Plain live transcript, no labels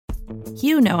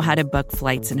You know how to book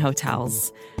flights and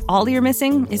hotels. All you're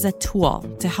missing is a tool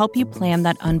to help you plan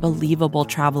that unbelievable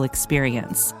travel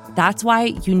experience. That's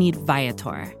why you need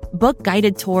Viator. Book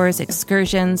guided tours,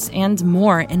 excursions, and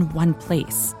more in one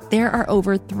place. There are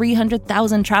over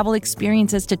 300,000 travel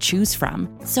experiences to choose from,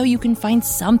 so you can find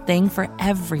something for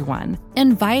everyone.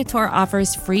 And Viator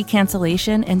offers free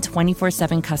cancellation and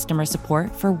 24/7 customer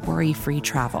support for worry-free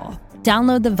travel.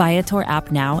 Download the Viator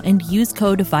app now and use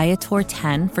code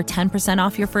Viator10 for 10%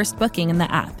 off your first booking in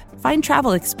the app. Find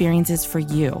travel experiences for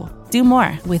you. Do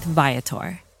more with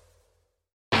Viator.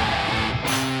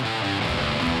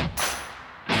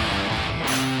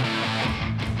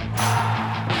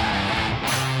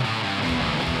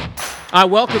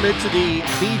 Welcome into the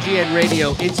BGN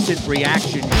Radio Instant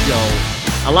Reaction Show.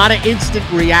 A lot of instant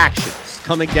reactions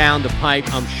coming down the pipe,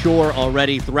 I'm sure,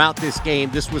 already throughout this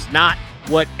game. This was not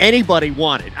what anybody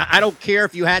wanted. I don't care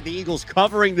if you had the Eagles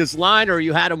covering this line or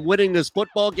you had them winning this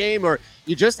football game or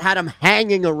you just had them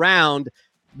hanging around.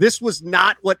 This was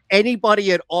not what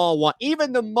anybody at all wanted.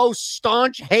 Even the most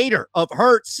staunch hater of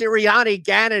Hurts, Sirianni,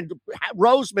 Gannon,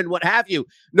 Roseman, what have you,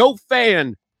 no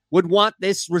fan would want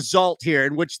this result here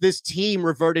in which this team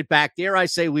reverted back. Dare I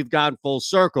say we've gone full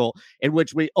circle, in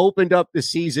which we opened up the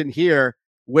season here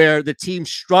where the team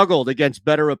struggled against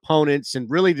better opponents and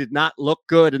really did not look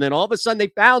good. And then all of a sudden they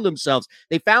found themselves.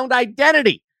 They found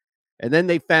identity. And then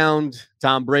they found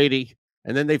Tom Brady.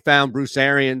 And then they found Bruce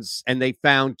Arians. And they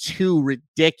found two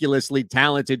ridiculously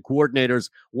talented coordinators,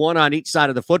 one on each side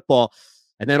of the football.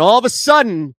 And then all of a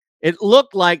sudden, it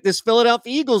looked like this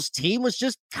Philadelphia Eagles team was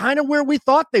just kind of where we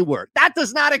thought they were. That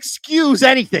does not excuse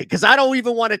anything because I don't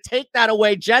even want to take that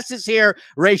away. Jess is here.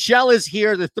 Rachel is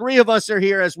here. The three of us are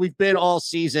here as we've been all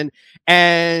season.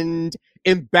 And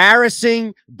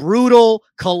embarrassing, brutal,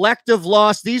 collective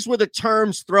loss. These were the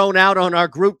terms thrown out on our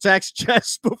group text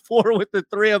just before with the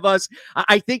three of us.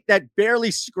 I think that barely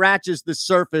scratches the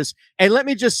surface. And let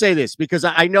me just say this because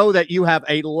I know that you have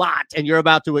a lot and you're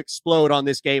about to explode on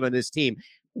this game and this team.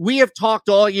 We have talked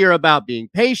all year about being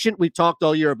patient. We talked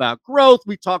all year about growth.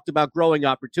 We talked about growing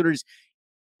opportunities.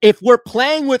 If we're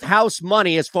playing with house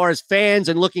money as far as fans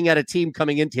and looking at a team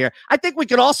coming into here, I think we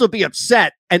could also be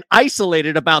upset and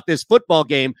isolated about this football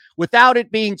game without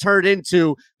it being turned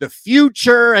into the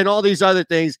future and all these other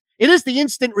things. It is the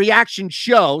instant reaction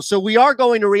show, so we are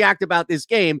going to react about this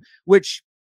game, which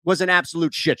was an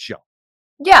absolute shit show.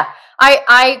 Yeah,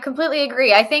 I completely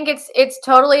agree. I think it's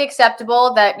totally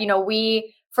acceptable that,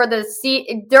 we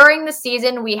during the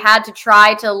season, we had to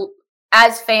try to,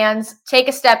 as fans, take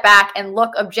a step back and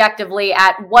look objectively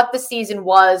at what the season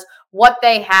was, what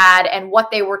they had, and what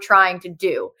they were trying to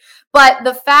do. But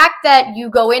the fact that you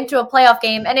go into a playoff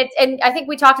game, and I think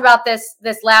we talked about this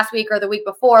last week or the week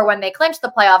before when they clinched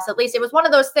the playoffs, at least it was one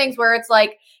of those things where it's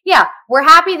like, yeah, we're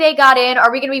happy they got in. Are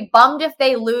we going to be bummed if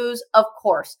they lose? Of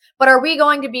course. But are we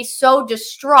going to be so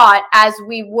distraught as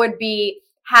we would be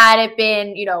had it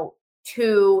been,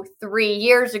 2-3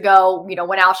 years ago,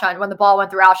 when the ball went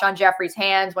through Alshon Jeffrey's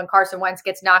hands, when Carson Wentz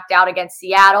gets knocked out against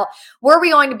Seattle, were we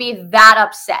going to be that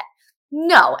upset?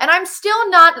 No. And I'm still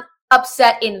not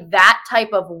upset in that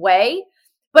type of way,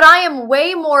 but I am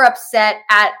way more upset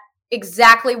at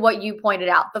exactly what you pointed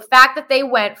out. The fact that they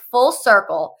went full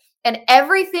circle and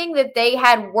everything that they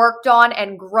had worked on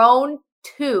and grown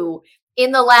to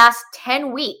in the last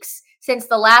 10 weeks since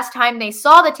the last time they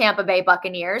saw the Tampa Bay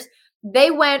Buccaneers, they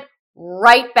went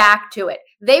right back to it.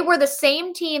 They were the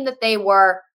same team that they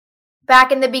were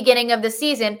back in the beginning of the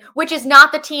season, which is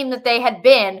not the team that they had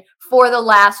been for the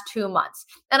last 2 months.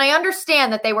 And I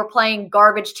understand that they were playing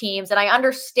garbage teams, and I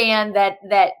understand that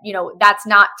that's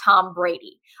not Tom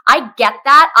Brady. I get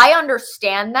that. I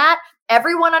understand that.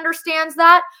 Everyone understands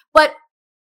that. But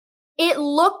it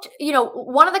looked,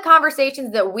 one of the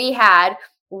conversations that we had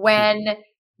when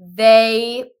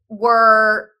they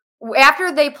were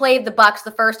after they played the Bucs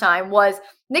the first time was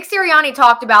Nick Sirianni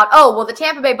talked about, the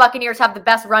Tampa Bay Buccaneers have the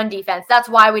best run defense. That's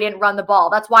why we didn't run the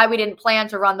ball. That's why we didn't plan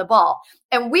to run the ball.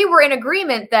 And we were in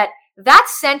agreement that that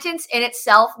sentence in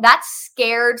itself, that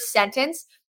scared sentence,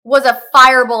 was a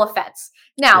fireable offense.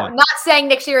 Now, Not saying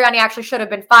Nick Sirianni actually should have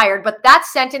been fired, but that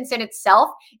sentence in itself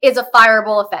is a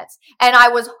fireable offense. And I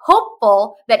was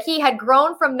hopeful that he had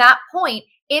grown from that point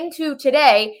into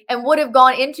today and would have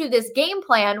gone into this game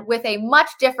plan with a much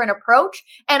different approach.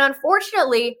 And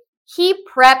unfortunately, he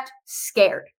prepped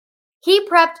scared. He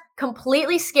prepped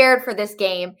completely scared for this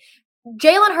game.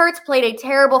 Jalen Hurts played a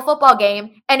terrible football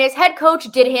game, and his head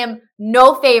coach did him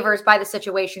no favors by the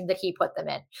situation that he put them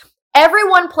in.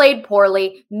 Everyone played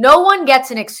poorly. No one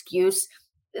gets an excuse.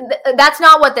 That's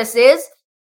not what this is.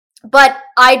 But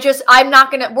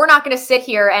we're not gonna sit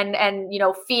here and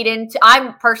feed into.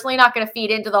 I'm personally not gonna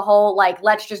feed into the whole like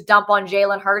let's just dump on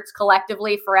Jalen Hurts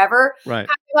collectively forever right.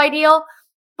 kind of ideal.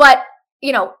 But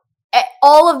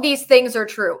all of these things are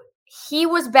true. He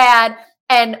was bad,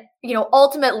 and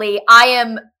ultimately,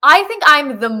 I think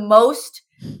I'm the most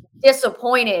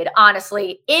disappointed,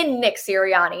 honestly, in Nick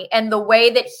Sirianni and the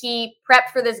way that he prepped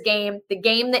for this game, the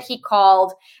game that he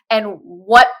called, and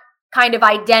what kind of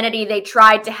identity they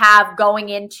tried to have going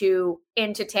into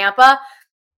Tampa.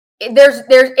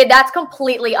 That's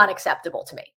completely unacceptable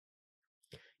to me.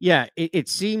 Yeah, it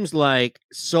seems like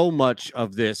so much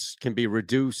of this can be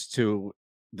reduced to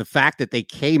the fact that they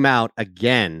came out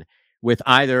again with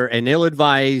either an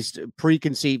ill-advised,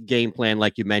 preconceived game plan,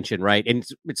 like you mentioned, right? And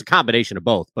it's a combination of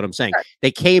both, but I'm saying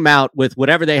they came out with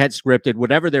whatever they had scripted,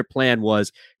 whatever their plan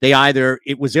was.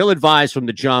 It was ill-advised from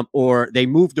the jump, or they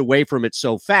moved away from it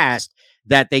so fast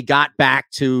that they got back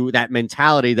to that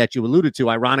mentality that you alluded to,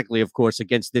 ironically, of course,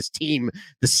 against this team,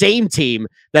 the same team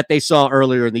that they saw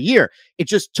earlier in the year. It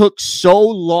just took so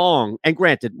long. And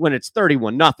granted, when it's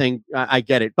 31-0, I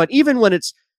get it. But even when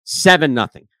it's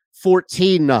 7-0,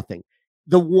 14-0,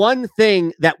 the one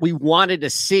thing that we wanted to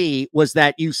see was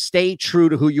that you stay true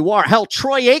to who you are. Hell,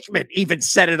 Troy Aikman even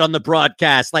said it on the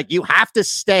broadcast. Like, you have to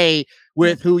stay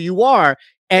with who you are.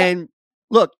 And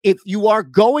look, if you are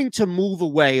going to move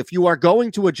away, if you are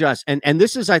going to adjust, and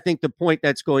this is, I think, the point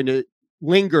that's going to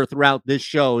linger throughout this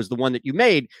show is the one that you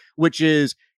made, which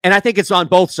is, and I think it's on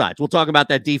both sides. We'll talk about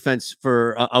that defense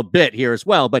for a bit here as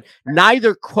well, but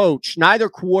neither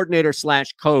coordinator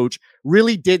 / coach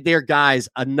really did their guys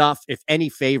enough, if any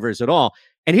favors at all.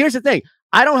 And here's the thing.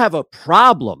 I don't have a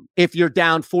problem if you're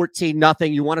down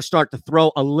 14-0. You want to start to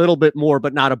throw a little bit more,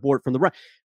 but not abort from the run.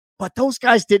 But those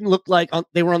guys didn't look like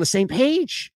they were on the same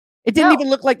page. It didn't even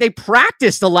look like they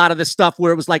practiced a lot of the stuff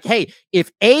where it was like, hey,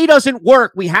 if A doesn't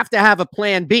work, we have to have a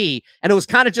plan B. And it was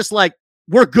kind of just like,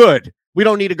 we're good. We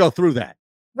don't need to go through that.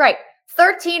 Right.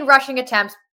 13 rushing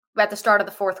attempts at the start of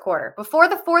the fourth quarter. Before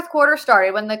the fourth quarter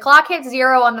started, when the clock hit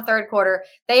 0 on the third quarter,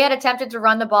 they had attempted to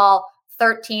run the ball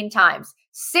 13 times.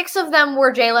 6 of them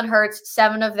were Jalen Hurts.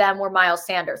 7 of them were Miles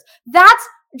Sanders. That's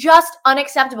just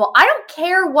unacceptable. I don't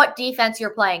care what defense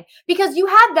you're playing, because you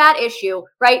had that issue,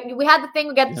 right? We had the thing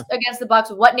against the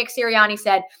Bucs, what Nick Sirianni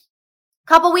said. A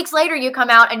couple weeks later, you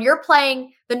come out and you're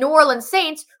playing the New Orleans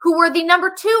Saints, who were the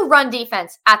number 2 run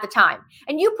defense at the time.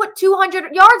 And you put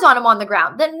 200 yards on them on the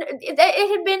ground. Then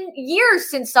it had been years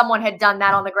since someone had done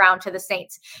that on the ground to the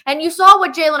Saints. And you saw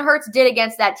what Jalen Hurts did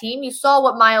against that team. You saw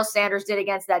what Miles Sanders did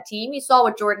against that team. You saw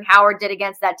what Jordan Howard did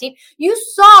against that team. You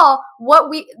saw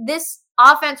what this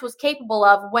offense was capable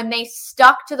of when they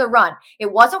stuck to the run.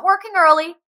 It wasn't working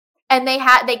early, and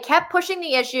they kept pushing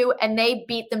the issue, and they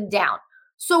beat them down.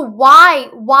 So why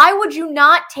would you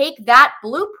not take that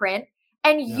blueprint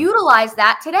and utilize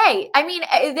that today? I mean,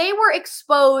 they were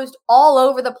exposed all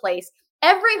over the place.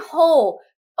 Every hole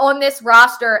on this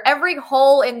roster, every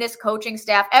hole in this coaching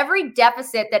staff, every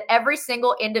deficit that every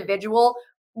single individual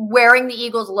wearing the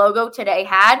Eagles logo today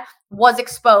had was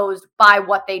exposed by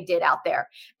what they did out there.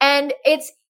 And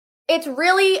it's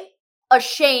really a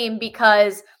shame,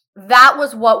 because that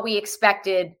was what we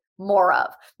expected more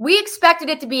of. We expected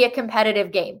it to be a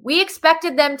competitive game. We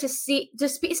expected them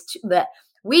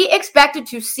we expected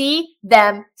to see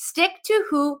them stick to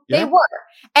who they were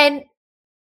and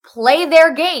play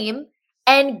their game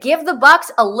and give the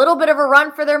Bucs a little bit of a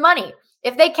run for their money.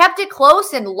 If they kept it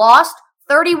close and lost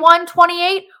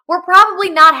 31-28, we're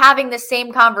probably not having the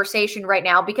same conversation right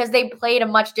now, because they played a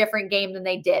much different game than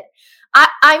they did.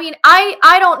 I mean,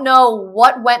 I don't know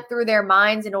what went through their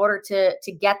minds in order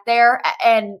to get there,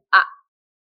 and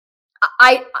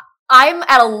I'm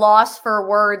at a loss for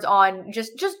words on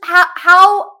just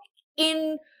how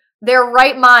in their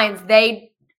right minds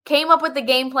they came up with the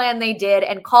game plan they did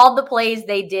and called the plays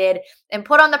they did and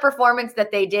put on the performance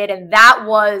that they did, and that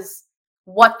was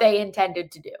what they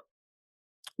intended to do.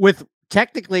 With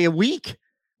technically a week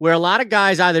where a lot of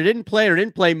guys either didn't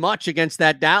play much against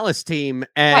that Dallas team,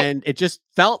 and it just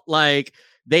felt like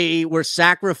they were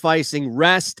sacrificing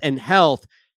rest and health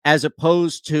as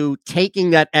opposed to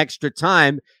taking that extra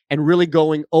time and really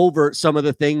going over some of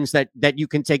the things that you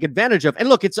can take advantage of. And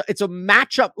look, it's a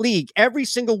matchup league. Every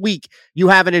single week you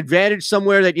have an advantage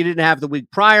somewhere that you didn't have the week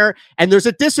prior, and there's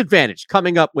a disadvantage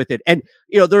coming up with it. And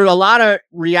there are a lot of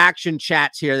reaction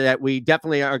chats here that we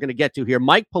definitely are going to get to here.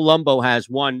 Mike Palumbo has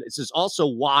one. This is also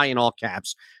why, in all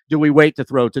caps, do we wait to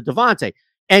throw to Davante?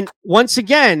 And once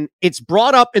again, it's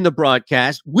brought up in the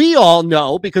broadcast. We all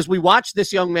know, because we watched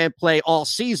this young man play all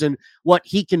season, what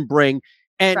he can bring.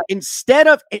 And instead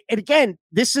of, and again,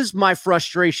 this is my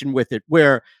frustration with it,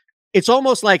 where it's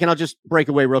almost like, and I'll just break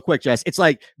away real quick, Jess. It's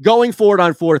like going for it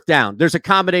on fourth down. There's a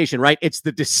combination, right? It's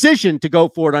the decision to go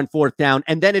for it on fourth down,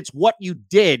 and then it's what you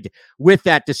did with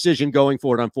that decision going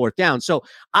for it on fourth down. So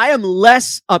I am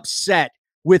less upset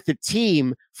with the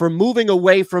team for moving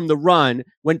away from the run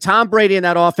when Tom Brady and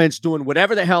that offense doing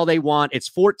whatever the hell they want.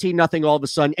 It's 14-0 all of a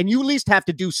sudden, and you at least have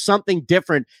to do something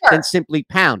different than simply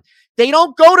pound. They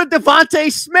don't go to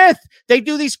Devontae Smith. They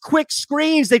do these quick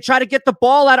screens. They try to get the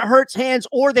ball out of Hurts' hands,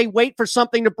 or they wait for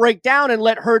something to break down and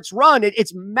let Hurts run.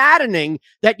 It's maddening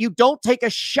that you don't take a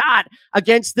shot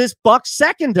against this Bucs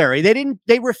secondary.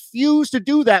 They refuse to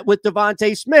do that with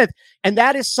Devontae Smith. And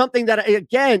that is something that,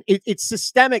 again, it's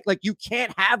systemic. Like, you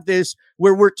can't have this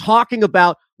where we're talking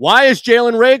about, why is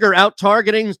Jalen Reagor out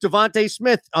targeting Devontae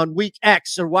Smith on week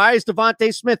X? Or why is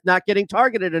Devontae Smith not getting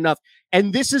targeted enough?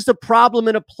 And this is the problem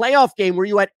in a playoff game where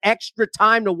you had extra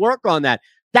time to work on that.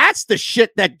 That's the shit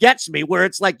that gets me, where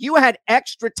it's like you had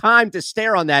extra time to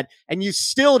stare on that and you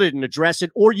still didn't address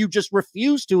it, or you just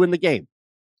refused to in the game.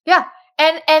 Yeah.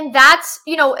 And that's,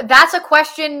 that's a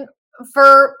question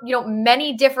for,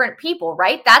 many different people,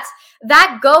 right?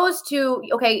 That goes to,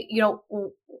 okay,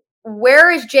 where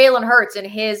is Jalen Hurts in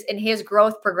his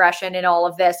growth progression in all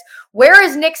of this? Where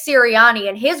is Nick Sirianni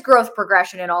in his growth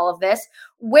progression in all of this?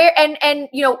 Where and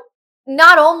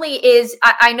not only is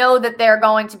I know that there are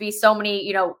going to be so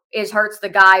many, is Hurts the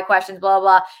guy questions, blah,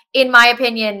 blah. In my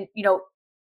opinion,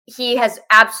 he has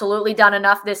absolutely done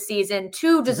enough this season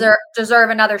to deserve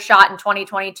another shot in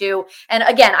 2022. And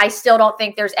again, I still don't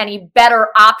think there's any better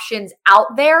options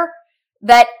out there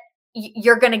that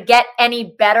you're going to get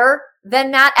any better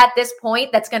than that at this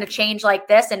point. That's going to change like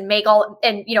this and make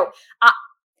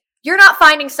you're not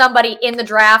finding somebody in the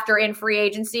draft or in free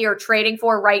agency or trading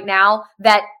for right now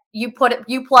that you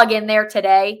plug in there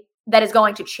today that is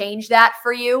going to change that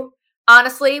for you.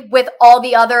 Honestly, with all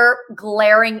the other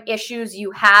glaring issues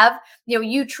you have,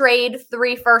 you trade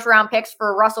 3 first-round picks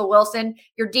for Russell Wilson.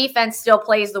 Your defense still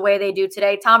plays the way they do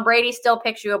today. Tom Brady still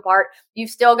picks you apart. You've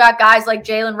still got guys like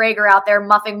Jalen Reagor out there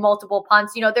muffing multiple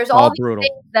punts. There's all these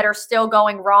things that are still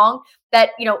going wrong that,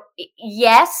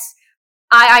 yes,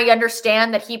 I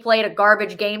understand that he played a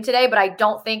garbage game today, but I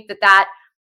don't think that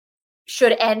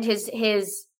should end his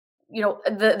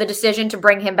the decision to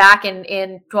bring him back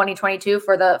in 2022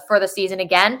 for the season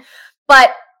again.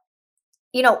 But,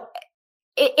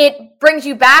 it brings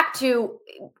you back to,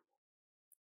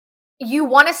 you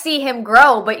want to see him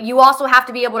grow, but you also have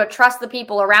to be able to trust the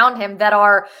people around him that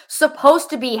are supposed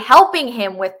to be helping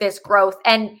him with this growth.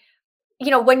 And,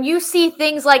 when you see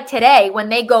things like today, when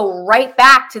they go right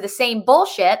back to the same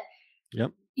bullshit,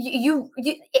 yep.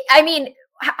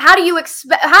 How do you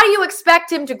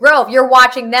expect him to grow if you're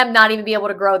watching them not even be able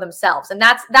to grow themselves? And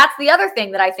that's the other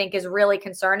thing that I think is really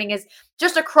concerning, is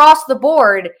just across the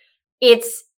board.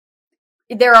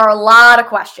 There are a lot of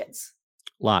questions.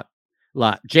 Lot.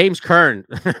 James Kern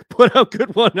put a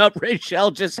good one up. Rachel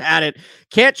just had it.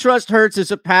 Can't trust Hurts as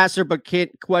a passer, but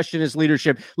can't question his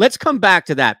leadership. Let's come back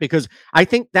to that, because I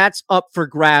think that's up for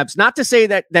grabs. Not to say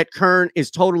that Kern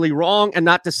is totally wrong, and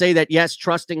not to say that, yes,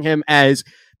 trusting him as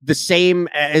the same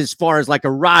as far as like a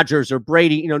Rodgers or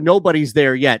Brady, nobody's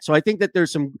there yet. So I think that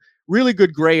there's some really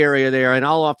good gray area there, and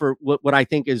I'll offer what I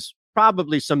think is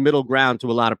probably some middle ground to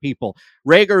a lot of people.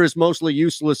 Reagor is mostly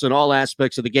useless in all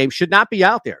aspects of the game. Should not be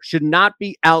out there. Should not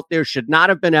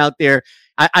have been out there.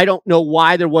 I don't know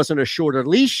why there wasn't a shorter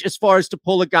leash as far as to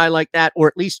pull a guy like that, or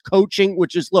at least coaching,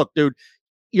 which is, look, dude,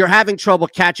 you're having trouble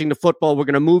catching the football. We're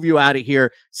going to move you out of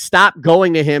here. Stop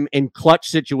going to him in clutch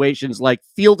situations like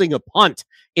fielding a punt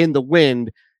in the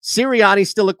wind. Sirianni's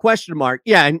still a question mark.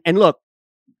 Yeah, and look,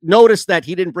 notice that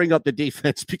he didn't bring up the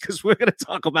defense, because we're going to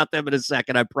talk about them in a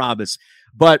second, I promise.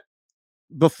 But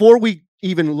before we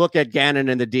even look at Gannon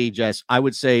and the D, Jess, I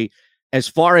would say, as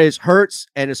far as Hurts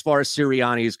and as far as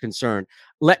Sirianni is concerned,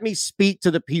 let me speak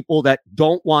to the people that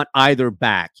don't want either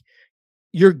back.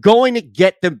 You're going to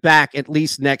get them back at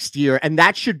least next year, and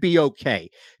that should be okay,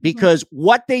 because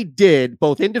what they did,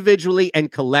 both individually and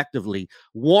collectively,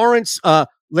 warrants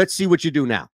let's see what you do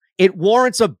now. It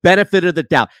warrants a benefit of the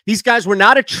doubt. These guys were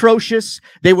not atrocious.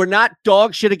 They were not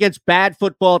dog shit against bad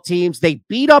football teams. They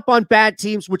beat up on bad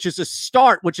teams, which is a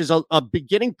start, which is a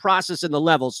beginning process in the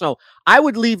level. So I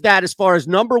would leave that as far as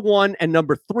number 1 and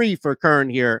number 3 for Kern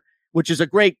here, which is a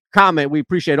great comment. We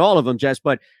appreciate all of them, Jess.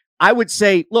 But I would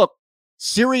say, look,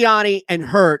 Sirianni and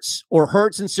Hurts, or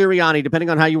Hurts and Sirianni,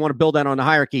 depending on how you want to build that on the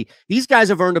hierarchy, these guys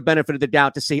have earned the benefit of the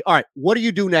doubt to say, all right, what do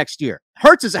you do next year?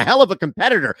 Hurts is a hell of a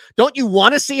competitor. Don't you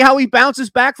want to see how he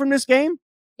bounces back from this game?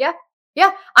 Yeah.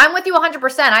 Yeah, I'm with you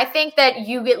 100%. I think that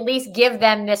you at least give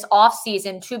them this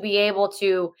offseason to be able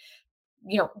to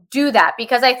do that,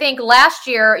 because I think last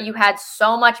year you had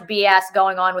so much BS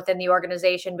going on within the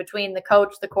organization between the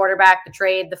coach, the quarterback, the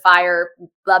trade, the fire,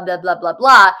 blah, blah, blah, blah,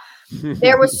 blah.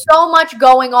 There was so much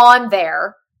going on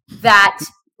there that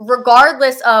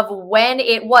regardless of when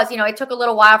it was, it took a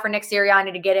little while for Nick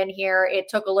Sirianni to get in here. It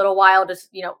took a little while to,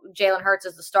 Jalen Hurts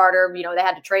as the starter, they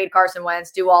had to trade Carson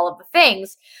Wentz, do all of the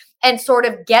things and sort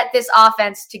of get this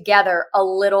offense together a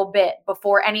little bit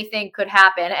before anything could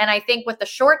happen. And I think with the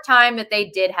short time that they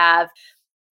did have,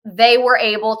 they were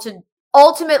able to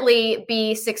ultimately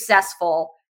be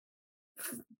successful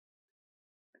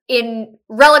in,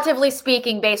 relatively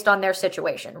speaking, based on their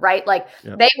situation, right? Like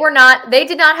they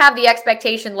did not have the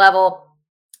expectation level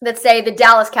that, say, the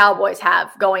Dallas Cowboys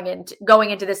have going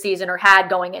into the season or had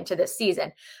going into this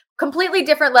season. Completely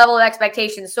different level of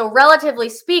expectations. So relatively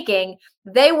speaking,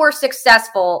 they were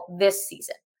successful this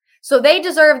season. So they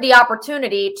deserve the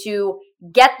opportunity to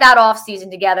get that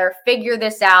offseason together, figure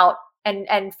this out,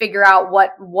 and figure out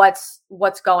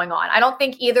what's going on. I don't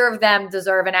think either of them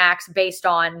deserve an axe based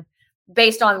on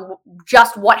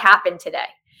just what happened today.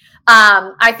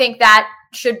 I think that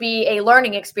should be a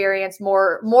learning experience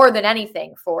more than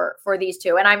anything for these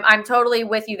two. And I'm totally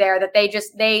with you there that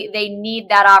they need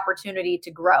that opportunity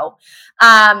to grow.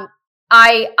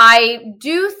 I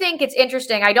do think it's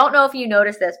interesting. I don't know if you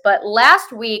noticed this, but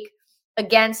last week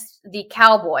against the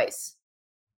Cowboys,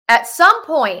 at some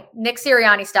point, Nick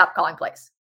Sirianni stopped calling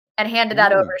plays and handed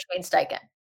that over to Shane Steichen.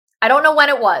 I don't know when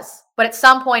it was, but at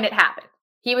some point it happened.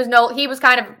 He was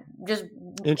kind of just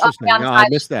interesting. No, I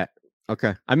missed that.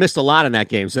 Okay. I missed a lot in that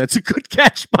game, so that's a good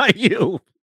catch by you.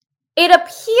 It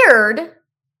appeared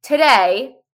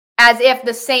today as if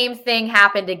the same thing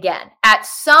happened again. At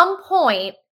some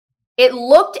point, it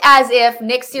looked as if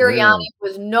Nick Sirianni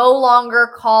was no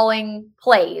longer calling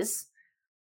plays,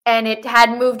 and it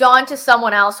had moved on to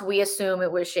someone else. We assume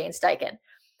it was Shane Steichen.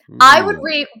 I would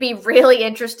be really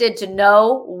interested to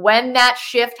know when that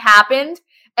shift happened,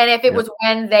 and if it was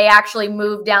when they actually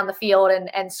moved down the field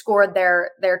and scored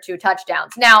their 2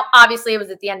 touchdowns. Now, obviously, it was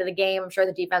at the end of the game. I'm sure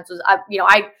the defense was,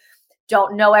 I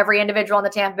don't know every individual on the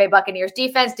Tampa Bay Buccaneers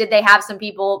defense. Did they have some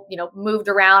people, moved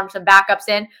around, some backups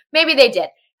in? Maybe they did.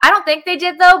 I don't think they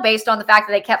did, though, based on the fact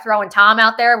that they kept throwing Tom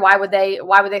out there. Why would they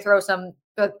throw the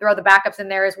backups in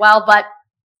there as well? But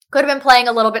could have been playing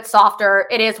a little bit softer.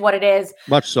 It is what it is.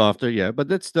 Much softer, yeah. But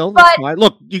that's fine.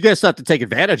 Look, you guys have to take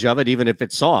advantage of it, even if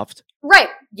it's soft. Right.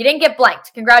 You didn't get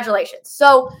blanked. Congratulations.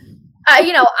 So,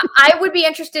 I would be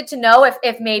interested to know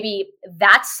if maybe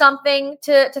that's something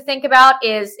to think about.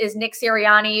 Is Nick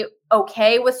Sirianni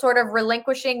okay with sort of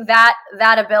relinquishing that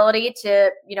ability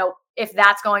to, if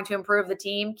that's going to improve the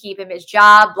team, keep him his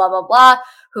job, blah, blah, blah.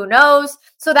 Who knows?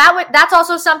 So that's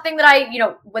also something that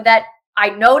I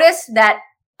noticed that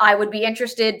I would be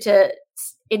interested to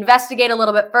investigate a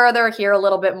little bit further, hear a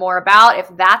little bit more about if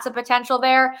that's a potential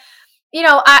there.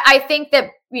 I think that,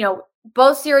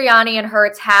 both Sirianni and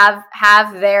Hurts have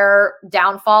their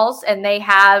downfalls, and they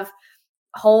have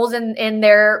holes in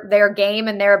their game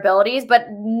and their abilities, but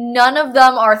none of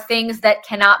them are things that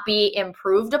cannot be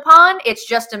improved upon. It's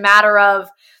just a matter of,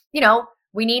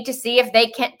 we need to see if they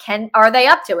are they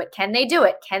up to it? Can they do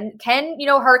it? Can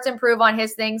Hurts improve on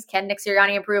his things? Can Nick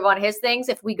Sirianni improve on his things?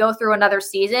 If we go through another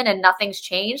season and nothing's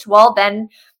changed, well, then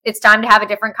it's time to have a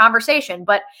different conversation.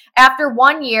 But after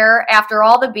 1 year, after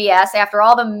all the BS, after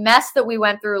all the mess that we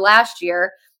went through last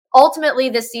year, ultimately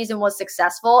this season was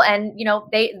successful, and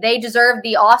they deserve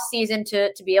the off season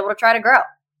to be able to try to grow.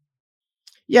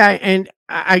 Yeah, and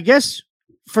I guess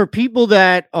for people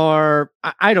that are,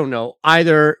 I don't know,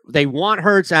 either they want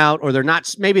Hurts out or they're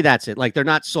not, maybe that's it. Like they're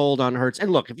not sold on Hurts.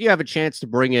 And look, if you have a chance to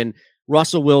bring in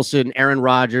Russell Wilson, Aaron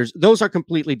Rodgers, those are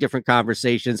completely different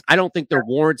conversations. I don't think they're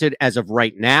warranted as of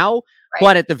right now,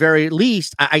 but at the very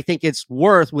least, I think it's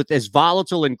worth, with as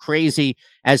volatile and crazy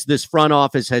as this front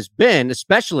office has been,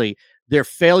 especially their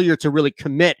failure to really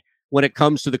commit when it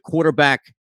comes to the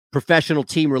quarterback professional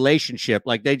team relationship.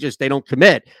 Like they don't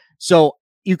commit. So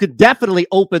you could definitely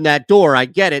open that door. I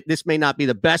get it. This may not be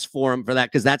the best forum for that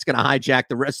because that's going to hijack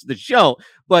the rest of the show.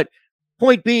 But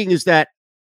point being is that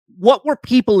what were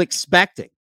people expecting?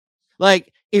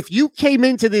 Like, if you came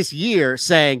into this year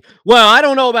saying, well, I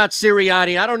don't know about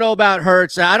Sirianni, I don't know about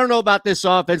Hurts, I don't know about this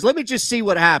offense, let me just see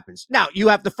what happens. Now, you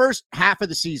have the first half of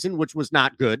the season, which was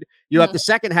not good. You have the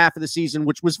second half of the season,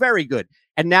 which was very good.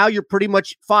 And now you're pretty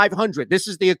much 500. This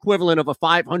is the equivalent of a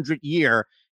 500 year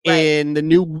in the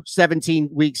new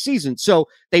 17-week season. So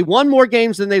they won more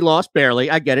games than they lost, barely.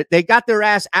 I get it. They got their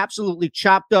ass absolutely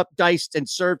chopped up, diced, and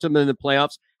served them in the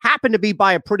playoffs. Happened to be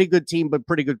by a pretty good team, but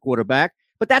pretty good quarterback.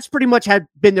 But that's pretty much had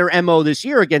been their MO this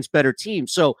year against better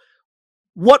teams. So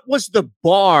what was the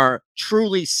bar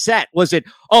truly set? Was it,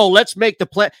 oh, let's make the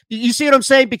play? You see what I'm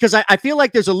saying? Because I feel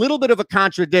like there's a little bit of a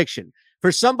contradiction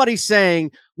for somebody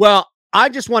saying, well, I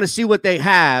just want to see what they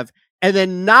have, and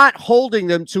then not holding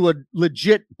them to a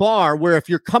legit bar where if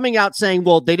you're coming out saying,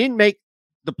 well, they didn't make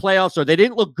the playoffs, or they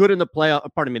didn't look good in the playoffs.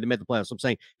 Pardon me, they made the playoffs. I'm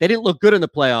saying they didn't look good in the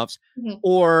playoffs,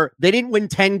 or they didn't win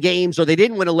 10 games, or they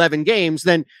didn't win 11 games,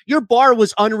 then your bar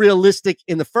was unrealistic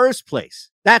in the first place.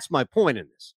 That's my point in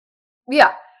this.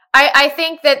 Yeah. I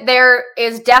think that there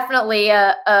is definitely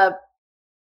I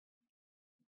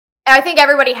think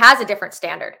everybody has a different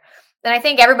standard. And I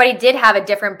think everybody did have a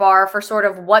different bar for sort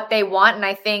of what they want. And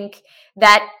I think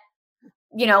that,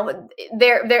 you know,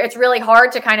 it's really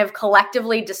hard to kind of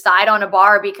collectively decide on a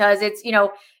bar, because it's, you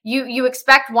know, you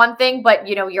expect one thing, but,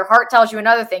 you know, your heart tells you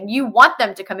another thing. You want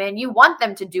them to come in. You want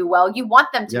them to do well. You want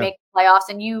them to make the playoffs.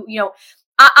 And you know,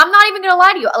 I'm not even going to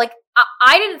lie to you. Like,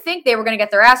 I didn't think they were going to get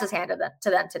their asses handed to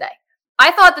them today. I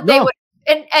thought that they would.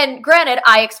 And granted,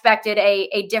 I expected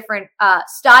a different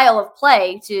style of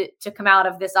play to come out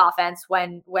of this offense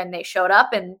when they showed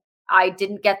up, and I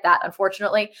didn't get that,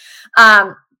 unfortunately.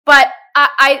 But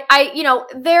I you know,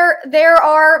 there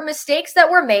are mistakes that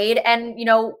were made, and you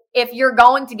know, if you're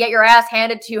going to get your ass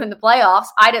handed to you in the playoffs,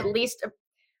 I'd at least,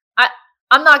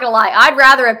 I'm not gonna lie, I'd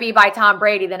rather it be by Tom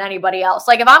Brady than anybody else.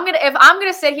 Like if I'm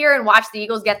gonna sit here and watch the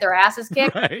Eagles get their asses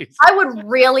kicked, right, I would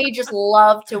really just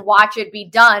love to watch it be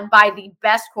done by the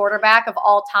best quarterback of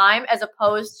all time, as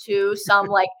opposed to some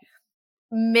like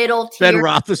middle tier Ben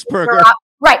Roethlisberger.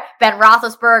 Right, Ben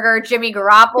Roethlisberger, Jimmy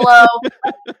Garoppolo.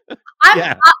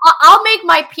 I'll make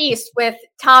my peace with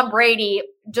Tom Brady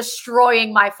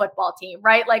destroying my football team,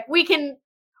 right? Like we can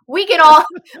all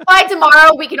by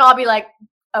tomorrow we can all be like,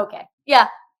 okay,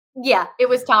 yeah, it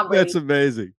was Tom Brady. That's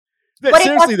amazing.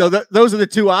 Seriously though, those are the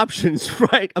two options,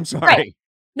 right? I'm sorry. Right.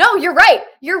 No, you're right.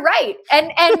 You're right.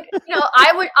 And you know,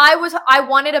 I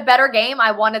wanted a better game.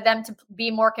 I wanted them to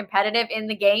be more competitive in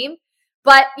the game.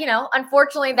 But, you know,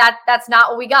 unfortunately, that's not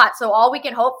what we got. So all we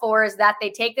can hope for is that they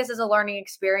take this as a learning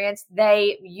experience.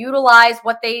 They utilize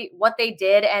what they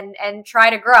did and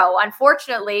try to grow.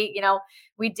 Unfortunately, you know,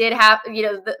 we did have, you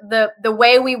know, the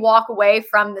way we walk away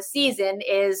from the season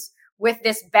is with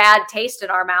this bad taste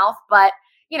in our mouth. But,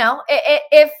 you know,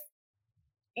 if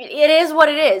it is what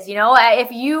it is, you know,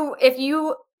 if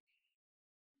you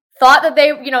thought that they,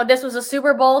 you know, this was a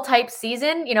Super Bowl type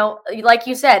season, you know, like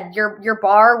you said, your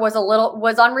bar was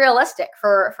unrealistic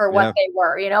for what they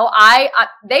were, you know,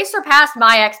 they surpassed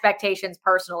my expectations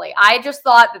personally. I just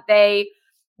thought that they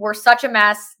were such a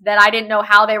mess that I didn't know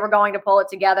how they were going to pull it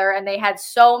together. And they had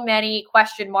so many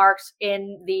question marks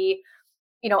in the,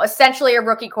 you know, essentially a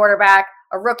rookie quarterback,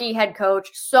 a rookie head coach,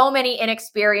 so many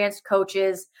inexperienced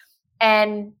coaches.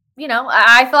 And, you know,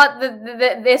 I thought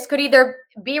that this could either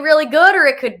be really good or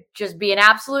it could just be an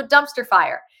absolute dumpster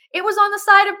fire. It was on the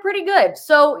side of pretty good.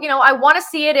 So, you know, I want to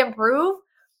see it improve.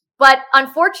 But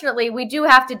unfortunately, we do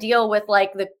have to deal with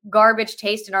like the garbage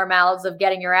taste in our mouths of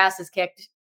getting your asses kicked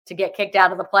to get kicked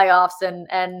out of the playoffs.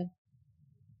 And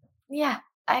yeah.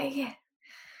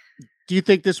 Do you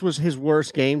think this was his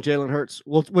worst game, Jalen Hurts?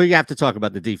 Well, we have to talk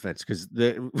about the defense because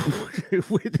this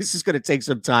is going to take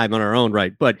some time on our own,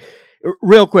 right? But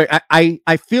real quick,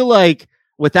 I feel like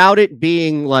without it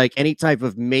being like any type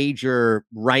of major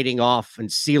writing off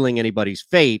and sealing anybody's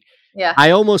fate, I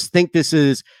almost think this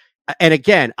is, and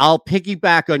again, I'll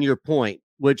piggyback on your point,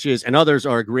 which is, and others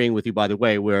are agreeing with you, by the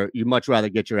way, where you much rather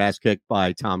get your ass kicked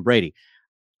by Tom Brady.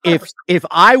 100%. If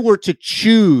I were to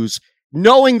choose,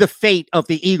 knowing the fate of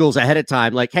the Eagles ahead of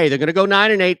time, like, hey, they're going to go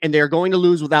 9-8 and they're going to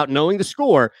lose without knowing the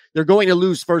score. They're going to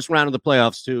lose first round of the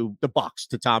playoffs to the Bucs,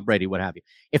 to Tom Brady, what have you.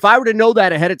 If I were to know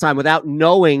that ahead of time without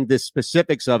knowing the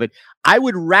specifics of it, I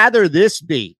would rather this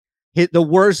be the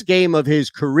worst game of his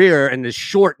career and the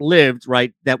short-lived,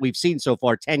 right, that we've seen so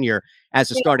far, tenure as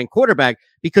a starting quarterback,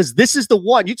 because this is the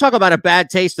one. You talk about a bad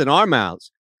taste in our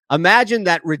mouths. Imagine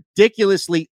that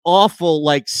ridiculously awful,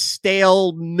 like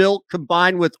stale milk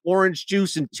combined with orange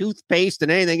juice and toothpaste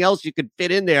and anything else you could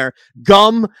fit in there.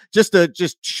 Gum, just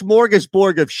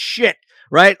smorgasbord of shit,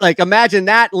 right? Like imagine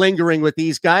that lingering with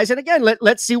these guys. And again,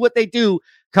 let's see what they do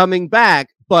coming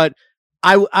back. But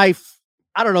I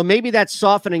don't know, maybe that's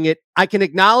softening it. I can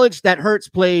acknowledge that Hurts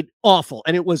played awful,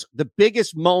 and it was the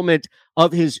biggest moment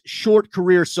of his short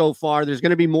career so far. There's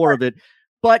going to be more of it.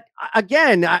 But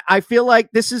again, I feel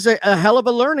like this is a hell of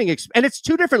a learning experience. And it's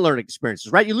two different learning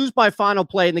experiences, right? You lose by final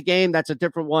play in the game. That's a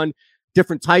different one,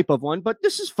 different type of one. But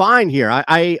this is fine here.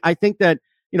 I think that,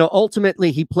 you know,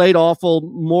 ultimately he played awful,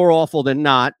 more awful than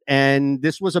not. And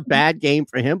this was a bad game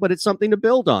for him, but it's something to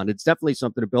build on. It's definitely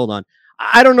something to build on.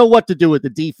 I don't know what to do with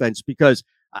the defense because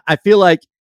I feel like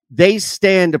they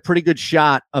stand a pretty good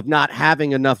shot of not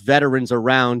having enough veterans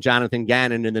around Jonathan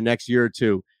Gannon in the next year or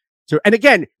two. And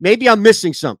again, maybe I'm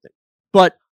missing something,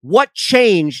 but what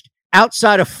changed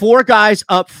outside of 4 guys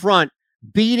up front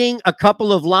beating a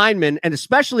couple of linemen, and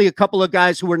especially a couple of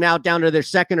guys who are now down to their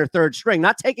second or third string,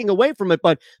 not taking away from it,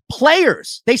 but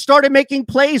players. They started making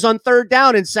plays on third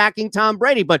down and sacking Tom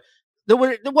Brady, but there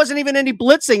wasn't even any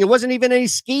blitzing. It wasn't even any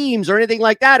schemes or anything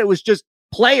like that. It was just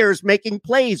players making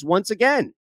plays once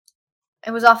again.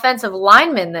 It was offensive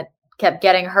linemen that kept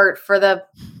getting hurt for the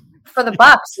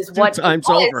Bucs is what 2 times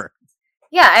over.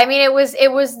 Yeah, I mean it was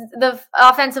the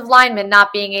offensive linemen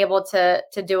not being able to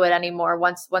do it anymore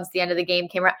once the end of the game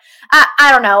came around. I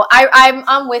don't know.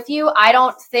 I'm with you. I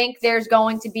don't think there's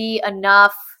going to be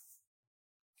enough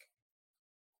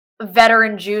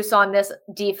veteran juice on this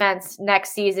defense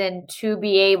next season to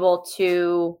be able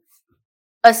to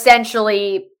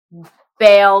essentially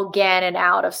bail Gannon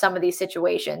out of some of these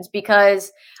situations,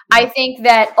 because I think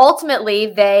that ultimately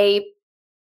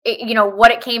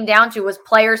what it came down to was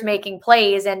players making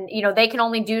plays, and, they can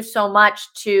only do so much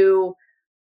to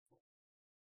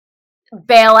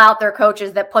bail out their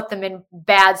coaches that put them in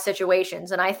bad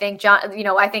situations. And I think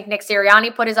I think Nick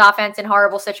Sirianni put his offense in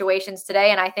horrible situations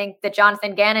today. And I think that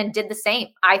Jonathan Gannon did the same.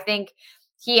 I think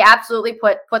he absolutely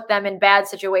put them in bad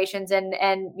situations and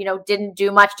didn't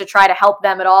do much to try to help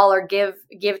them at all, or give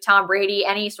Tom Brady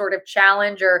any sort of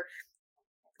challenge or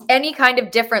any kind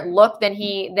of different look than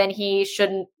he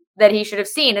should have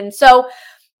seen. And so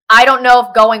I don't know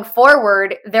if going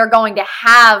forward they're going to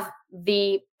have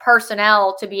the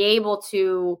personnel to be able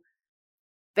to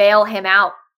bail him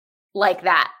out like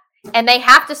that. And they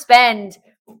have to spend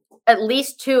at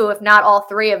least 2, if not all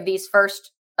 3 of these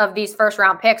first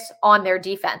round picks on their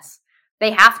defense.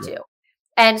 They have to.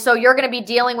 And so you're going to be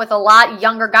dealing with a lot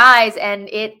younger guys, and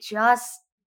it just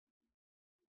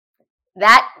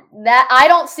that I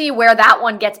don't see where that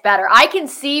one gets better. I can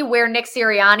see where Nick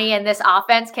Sirianni and this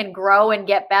offense can grow and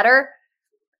get better.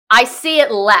 I see it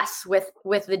less with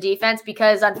the defense,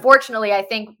 because unfortunately, I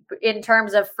think in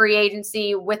terms of free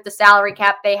agency with the salary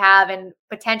cap they have and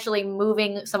potentially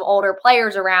moving some older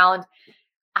players around,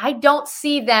 I don't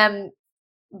see them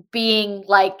being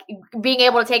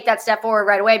able to take that step forward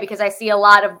right away, because I see a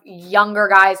lot of younger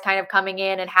guys kind of coming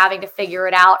in and having to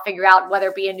figure out whether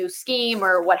it be a new scheme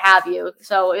or what have you.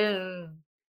 So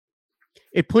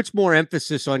it puts more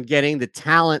emphasis on getting the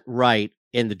talent right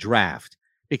in the draft,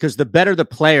 because the better the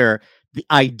player,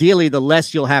 ideally the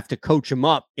less you'll have to coach him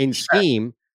up in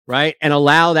scheme, right? And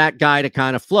allow that guy to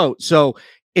kind of float. So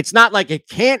it's not like it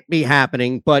can't be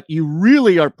happening, but you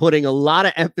really are putting a lot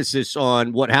of emphasis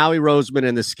on what Howie Roseman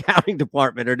and the scouting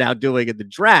department are now doing in the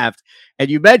draft. And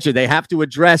you mentioned they have to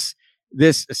address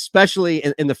this, especially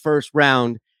in the first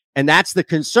round. And that's the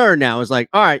concern now, is like,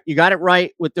 all right, you got it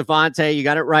right with Devontae. You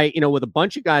got it right, with a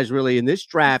bunch of guys really in this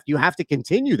draft. You have to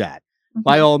continue that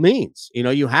by all means.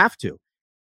 You have to.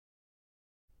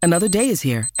 Another day is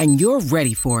here and you're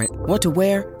ready for it. What to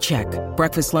wear? Check.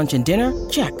 Breakfast, lunch, and dinner?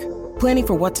 Check. Planning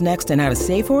for what's next and how to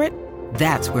save for it?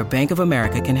 That's where Bank of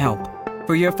America can help.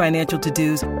 For your financial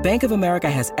to-dos, Bank of America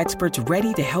has experts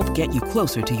ready to help get you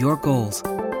closer to your goals.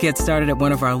 Get started at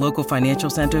one of our local financial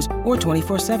centers or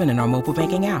 24/7 in our mobile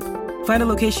banking app. Find a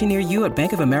location near you at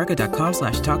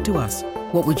bankofamerica.com/talktous.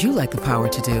 What would you like the power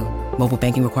to do? Mobile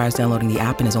banking requires downloading the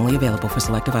app and is only available for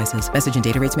select devices. Message and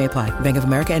data rates may apply. Bank of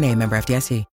America NA, member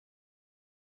FDIC.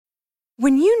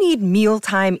 When you need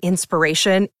mealtime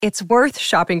inspiration, it's worth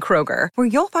shopping Kroger, where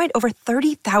you'll find over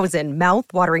 30,000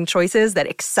 mouth-watering choices that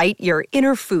excite your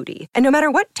inner foodie. And no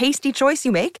matter what tasty choice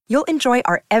you make, you'll enjoy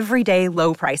our everyday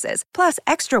low prices, plus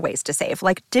extra ways to save,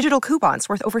 like digital coupons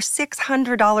worth over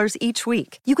 $600 each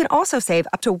week. You can also save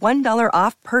up to $1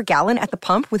 off per gallon at the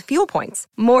pump with fuel points.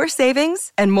 More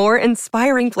savings and more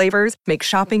inspiring flavors make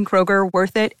shopping Kroger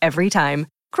worth it every time.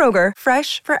 Kroger,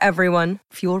 fresh for everyone.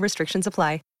 Fuel restrictions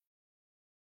apply.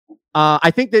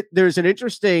 I think that there's an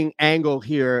interesting angle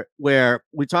here where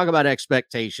we talk about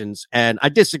expectations, and I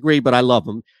disagree, but I love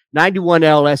them.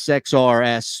 91L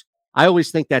SXRS. I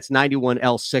always think that's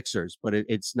 91L Sixers, but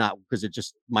it's not, because it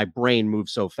just, my brain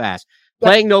moves so fast. Yep.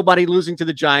 Playing nobody, losing to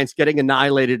the Giants, getting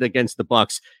annihilated against the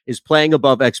Bucs is playing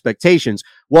above expectations.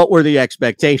 What were the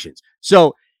expectations?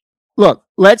 So look,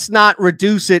 let's not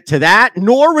reduce it to that,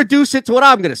 nor reduce it to what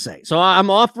I'm going to say. So I'm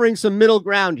offering some middle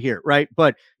ground here, right?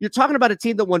 But you're talking about a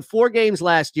team that won 4 games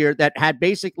last year that had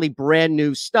basically brand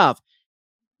new stuff.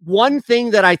 One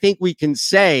thing that I think we can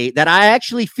say that I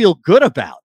actually feel good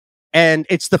about, and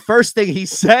it's the first thing he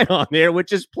said on there,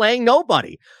 which is playing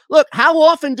nobody. Look, how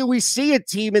often do we see a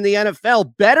team in the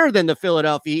NFL better than the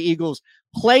Philadelphia Eagles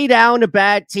play down to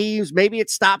bad teams. Maybe it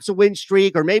stops a win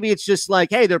streak, or maybe it's just like,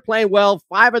 hey, they're playing well,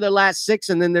 5 of their last 6,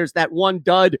 and then there's that one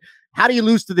dud. How do you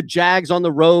lose to the Jags on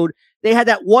the road? They had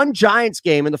that one Giants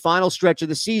game in the final stretch of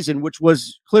the season, which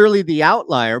was clearly the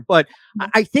outlier. But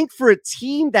I think for a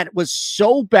team that was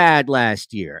so bad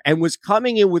last year and was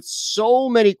coming in with so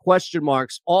many question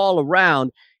marks all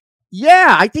around,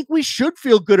 yeah, I think we should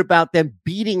feel good about them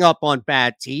beating up on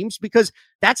bad teams, because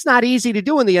that's not easy to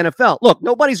do in the NFL. Look,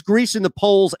 nobody's greasing the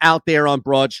poles out there on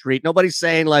Broad Street. Nobody's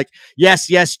saying like,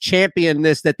 yes, champion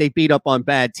this, that they beat up on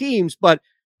bad teams. But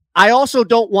I also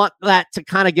don't want that to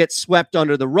kind of get swept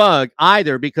under the rug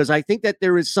either, because I think that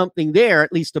there is something there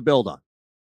at least to build on.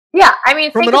 Yeah, I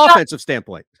mean, from an offensive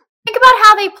standpoint. Think about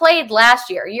how they played last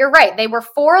year. You're right. They were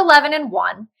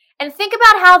 4-11-1. And think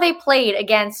about how they played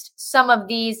against some of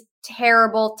these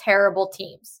terrible, terrible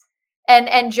teams,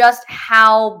 and just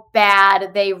how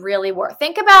bad they really were.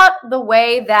 Think about the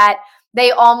way that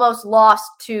they almost lost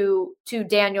to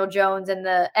Daniel Jones and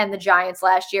the Giants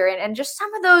last year, and just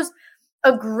some of those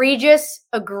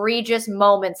egregious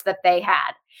moments that they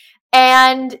had.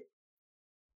 And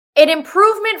an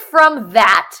improvement from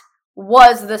that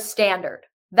was the standard.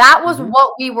 That was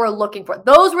what we were looking for.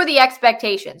 Those were the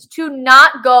expectations, to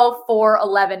not go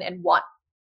 4-11-1.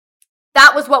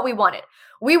 That was what we wanted.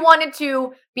 We wanted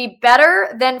to be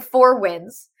better than 4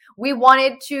 wins. We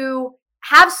wanted to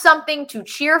have something to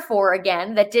cheer for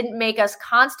again that didn't make us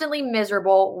constantly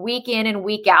miserable week in and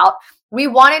week out. We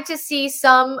wanted to see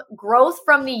some growth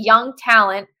from the young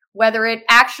talent, whether it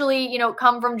actually,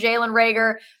 come from Jalen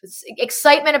Reagor,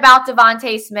 excitement about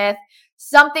Devontae Smith,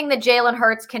 something that Jalen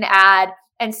Hurts can add,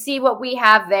 and see what we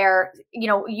have there,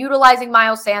 utilizing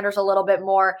Miles Sanders a little bit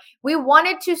more. We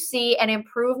wanted to see an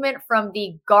improvement from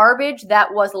the garbage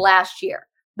that was last year.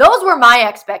 Those were my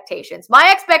expectations. My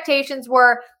expectations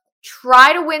were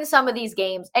try to win some of these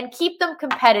games and keep them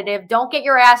competitive. Don't get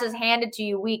your asses handed to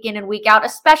you week in and week out,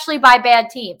 especially by bad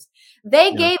teams.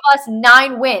 They gave us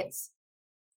 9 wins.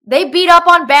 They beat up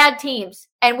on bad teams,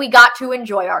 and we got to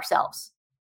enjoy ourselves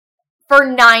for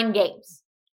 9 games.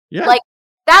 Yeah.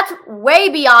 That's way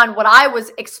beyond what I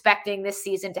was expecting this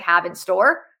season to have in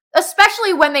store,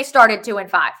 especially when they started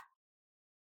 2-5.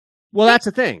 Well, that's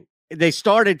the thing. They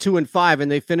started 2-5 and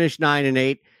they finished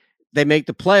 9-8. They make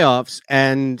the playoffs,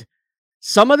 and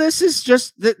some of this is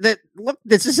just that. Look,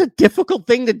 this is a difficult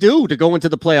thing to do, to go into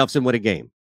the playoffs and win a game.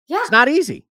 Yeah, it's not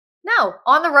easy. No,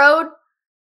 on the road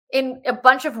in a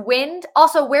bunch of wind.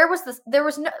 Also, where was this? There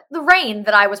was the rain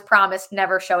that I was promised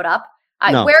never showed up.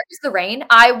 No. Where is the rain?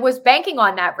 I was banking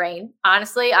on that rain.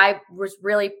 Honestly, I was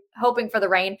really hoping for the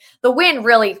rain. The wind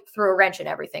really threw a wrench in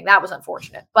everything. That was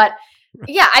unfortunate. But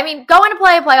yeah, I mean, going to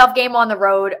play a playoff game on the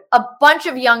road, a bunch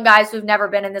of young guys who've never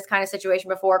been in this kind of situation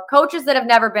before, coaches that have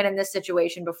never been in this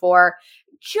situation before,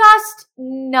 just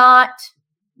not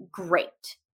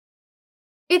great.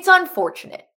 It's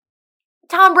unfortunate.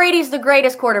 Tom Brady's the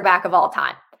greatest quarterback of all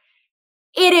time.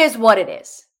 It is what it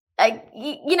is.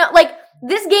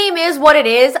 This game is what it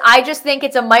is. I just think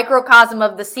it's a microcosm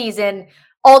of the season.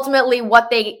 Ultimately, what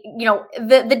they,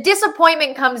 the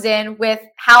disappointment comes in with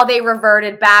how they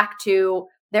reverted back to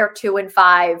their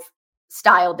 2-5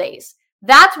 style days.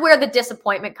 That's where the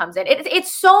disappointment comes in.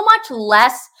 It's so much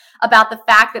less about the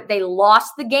fact that they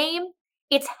lost the game.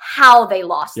 It's how they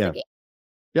lost the game.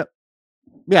 Yep.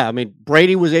 Yeah, I mean,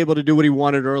 Brady was able to do what he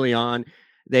wanted early on.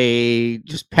 They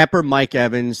just pepper Mike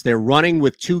Evans. They're running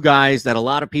with 2 guys that a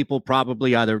lot of people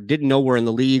probably either didn't know were in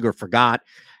the league or forgot.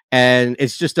 And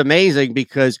it's just amazing,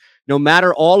 because no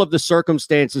matter all of the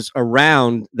circumstances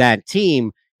around that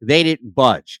team, they didn't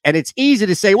budge. And it's easy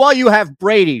to say, well, you have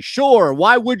Brady. Sure.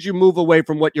 Why would you move away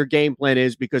from what your game plan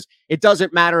is? Because it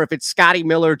doesn't matter if it's Scotty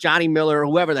Miller, Johnny Miller,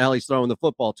 whoever the hell he's throwing the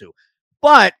football to.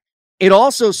 But it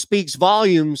also speaks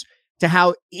volumes to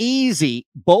how easy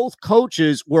both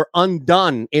coaches were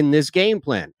undone in this game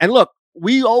plan. And look,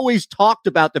 we always talked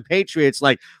about the Patriots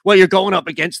like, well, you're going up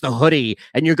against the hoodie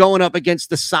and you're going up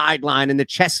against the sideline and the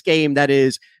chess game that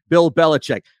is Bill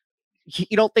Belichick.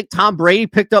 You don't think Tom Brady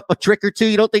picked up a trick or two?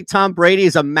 You don't think Tom Brady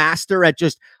is a master at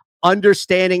just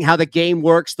understanding how the game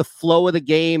works, the flow of the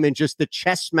game, and just the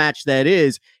chess match that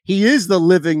is? He is the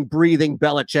living, breathing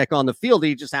Belichick on the field.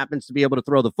 He just happens to be able to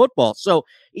throw the football. So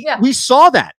we saw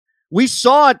that. We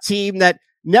saw a team that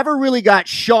never really got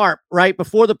sharp right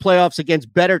before the playoffs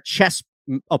against better chess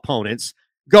opponents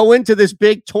go into this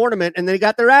big tournament, and they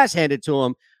got their ass handed to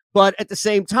them. But at the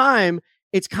same time,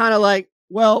 it's kind of like,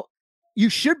 well, you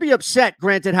should be upset,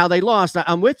 granted, how they lost.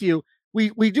 I'm with you.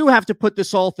 We do have to put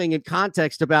this whole thing in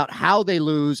context about how they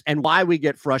lose and why we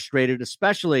get frustrated,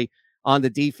 especially on the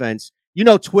defense.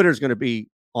 Twitter's going to be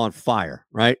on fire,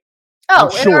 right? Oh,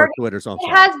 I'm sure Twitter's on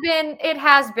fire. It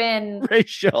has been.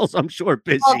 Rachel's, I'm sure,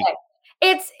 busy. Okay.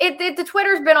 The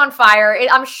Twitter's been on fire.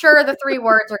 I'm sure the 3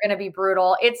 words are going to be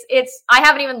brutal. I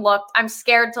haven't even looked. I'm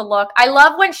scared to look. I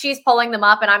love when she's pulling them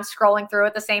up and I'm scrolling through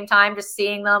at the same time, just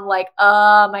seeing them like,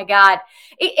 oh my God.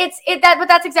 But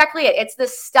that's exactly it. It's the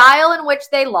style in which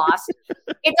they lost.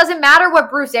 It doesn't matter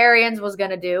what Bruce Arians was going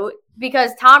to do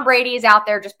because Tom Brady is out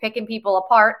there just picking people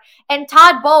apart. And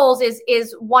Todd Bowles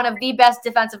is one of the best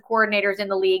defensive coordinators in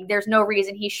the league. There's no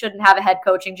reason he shouldn't have a head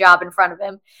coaching job in front of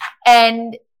him.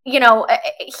 And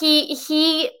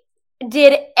he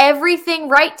did everything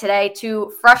right today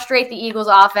to frustrate the Eagles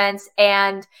offense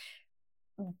and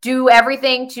do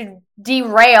everything to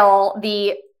derail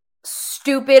the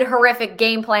stupid, horrific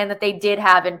game plan that they did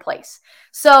have in place.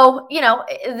 So,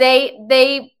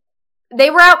 they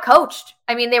were outcoached.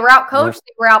 I mean, they were outcoached,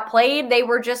 They were outplayed, they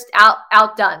were just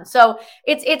outdone. So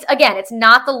it's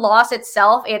not the loss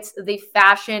itself, it's the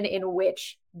fashion in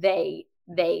which they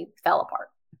fell apart.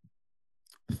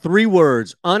 3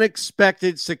 words: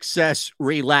 unexpected success,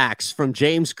 relax, from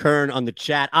James Kern on the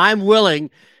chat. I'm willing.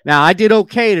 Now, I did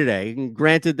okay today.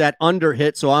 Granted that under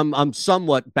hit, so I'm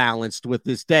somewhat balanced with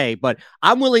this day, but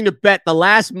I'm willing to bet the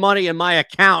last money in my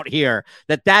account here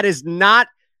that is not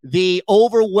the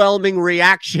overwhelming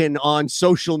reaction on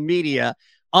social media.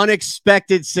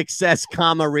 Unexpected success,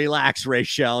 relax,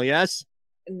 Rachel. Yes?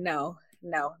 No,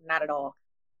 not at all.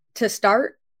 To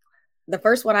start, the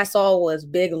first one I saw was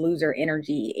big loser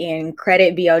energy, and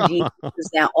credit BLG is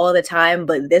that all the time,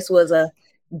 but this was a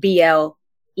BLE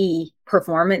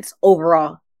performance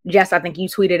overall. Jess, I think you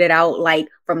tweeted it out, like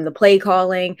from the play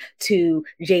calling to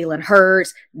Jalen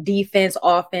Hurts, defense,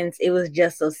 offense. It was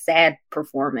just a sad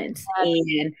performance.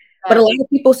 But a lot of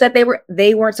people said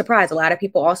they weren't surprised. A lot of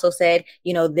people also said,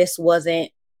 this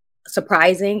wasn't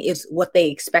surprising. It's what they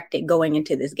expected going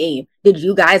into this game. Did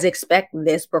you guys expect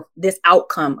this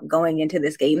outcome going into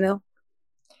this game, though?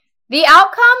 The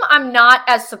outcome I'm not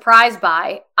as surprised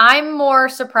by. I'm more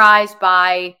surprised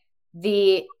by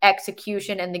the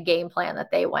execution and the game plan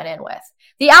that they went in with.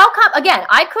 The outcome, again,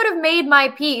 I could have made my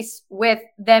peace with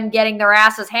them getting their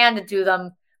asses handed to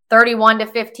them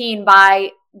 31-15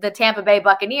 by the Tampa Bay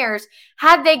Buccaneers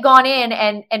had they gone in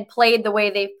and played the way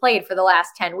they've played for the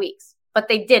last 10 weeks. But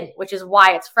they didn't, which is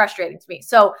why it's frustrating to me.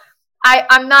 So I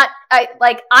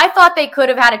thought they could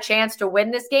have had a chance to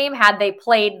win this game had they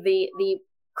played the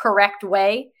correct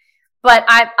way. But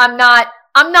I'm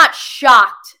not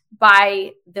shocked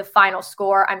by the final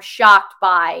score. I'm shocked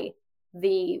by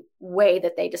the way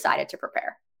that they decided to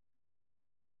prepare.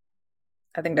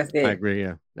 I think that's good. I agree.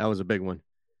 Yeah, that was a big one.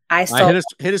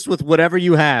 Hit us with whatever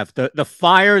you have. The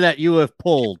fire that you have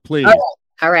pulled, please.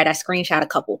 All right, I screenshot a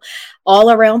couple.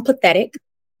 All around pathetic.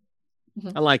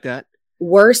 I like that.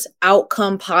 Worst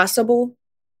outcome possible.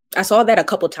 I saw that a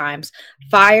couple times.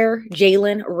 Fire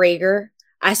Jalen Reagor.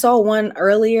 I saw one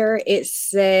earlier. It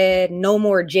said no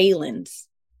more Jalen's.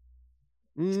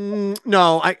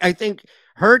 No, I think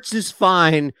Hurts is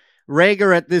fine.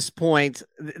 Reagor at this point,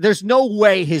 there's no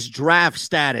way his draft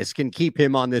status can keep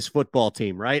him on this football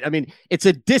team, right? I mean, it's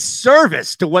a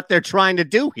disservice to what they're trying to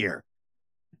do here.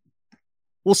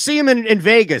 We'll see him in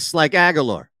Vegas like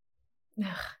Aguilar.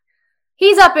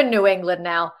 He's up in New England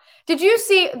now. Did you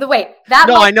see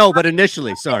I know, but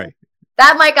initially, sorry.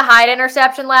 That Micah Hyde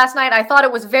interception last night, I thought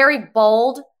it was very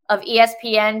bold of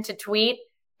ESPN to tweet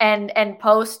and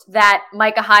post that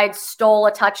Micah Hyde stole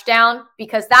a touchdown,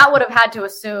 because that would have had to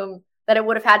assume that it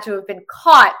would have had to have been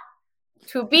caught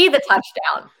to be the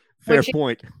touchdown. Fair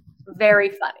point. Very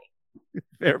funny.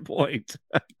 Fair point.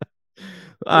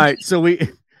 All right, so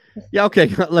okay,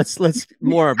 let's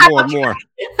more.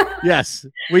 Yes,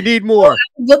 we need more.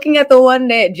 Looking at the one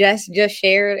that Jess just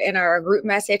shared in our group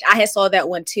message, I had saw that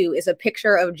one too. It's a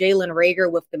picture of Jalen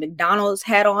Reagor with the McDonald's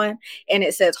hat on, and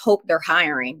it says "Hope they're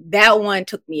hiring." That one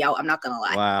took me out. I'm not gonna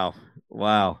lie.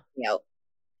 Wow. Yep.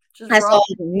 I saw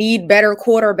need better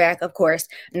quarterback, of course.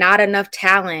 Not enough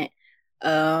talent.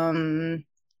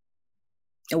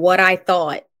 What I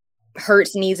thought.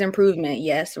 Hurts needs improvement.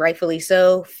 Yes, rightfully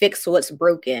so. Fix what's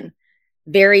broken.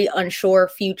 Very unsure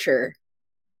future.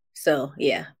 So,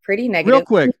 yeah, pretty negative. Real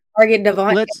quick. Target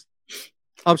Devon.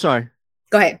 I'm sorry.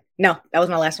 Go ahead. No, that was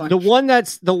my last one. The one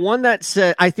that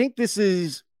said, I think this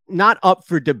is not up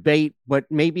for debate, but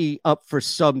maybe up for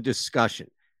some discussion,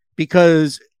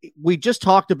 because we just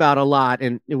talked about a lot,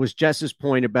 and it was Jess's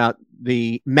point about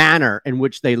the manner in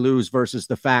which they lose versus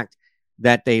the fact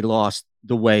that they lost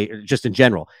the way, just in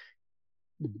general.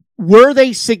 Were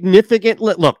they significant?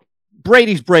 Look,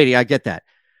 Brady's Brady. I get that,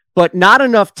 but not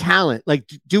enough talent. Like,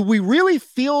 do we really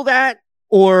feel that?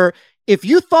 Or if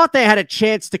you thought they had a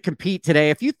chance to compete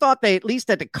today, if you thought they at least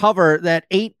had to cover that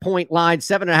 8-point line,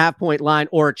 7.5-point line,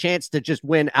 or a chance to just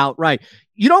win outright,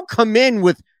 you don't come in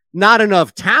with not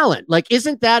enough talent. Like,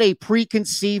 isn't that a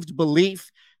preconceived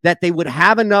belief that they would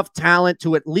have enough talent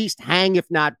to at least hang, if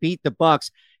not beat the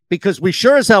Bucks? Because we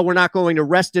sure as hell were not going to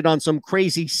rest it on some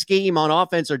crazy scheme on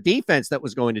offense or defense that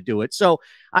was going to do it. So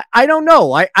I don't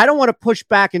know. I don't want to push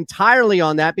back entirely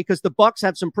on that because the Bucks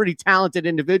have some pretty talented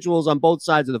individuals on both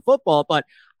sides of the football, but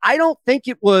I don't think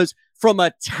it was, from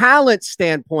a talent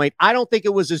standpoint, I don't think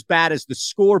it was as bad as the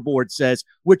scoreboard says,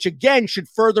 which again should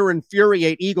further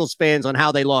infuriate Eagles fans on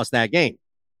how they lost that game.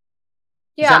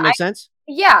 Does that make sense?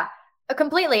 Yeah.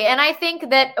 Completely. And I think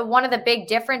that one of the big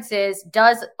differences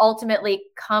does ultimately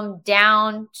come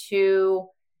down to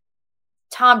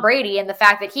Tom Brady and the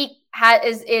fact that he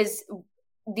is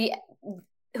the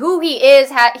who he is.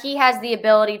 He has the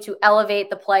ability to elevate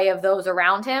the play of those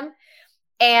around him.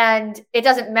 And it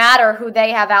doesn't matter who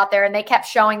they have out there. And they kept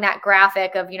showing that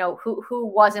graphic of, who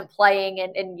wasn't playing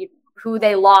and who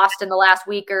they lost in the last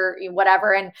week or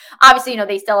whatever. And obviously,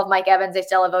 they still have Mike Evans. They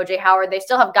still have OJ Howard. They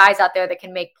still have guys out there that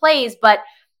can make plays, but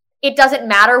it doesn't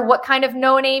matter what kind of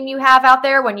no name you have out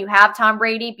there when you have Tom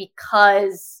Brady,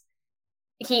 because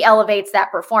he elevates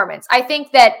that performance. I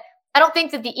don't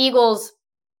think that the Eagles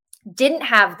didn't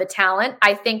have the talent.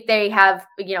 I think they have,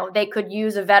 they could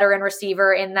use a veteran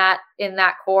receiver in that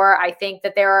core. I think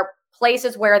that there are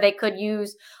places where they could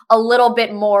use a little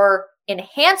bit more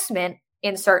enhancement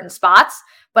in certain spots,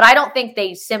 but I don't think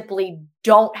they simply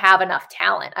don't have enough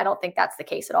talent. I don't think that's the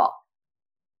case at all.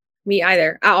 Me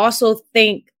either. I also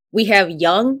think we have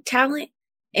young talent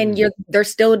and they're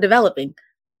still developing.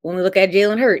 When we look at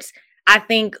Jalen Hurts, I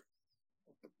think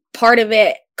part of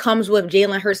it comes with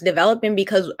Jalen Hurts developing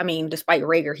because, despite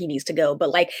Rager, he needs to go. But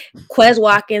like Quez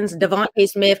Watkins, Devontae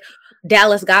Smith,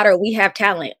 Dallas Goedert, we have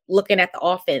talent looking at the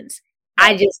offense.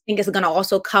 I just think it's going to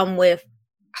also come with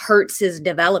Hurts'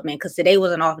 development, because today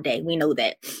was an off day. We know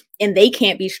that. And they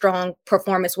can't be strong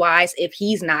performance-wise if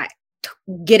he's not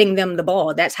getting them the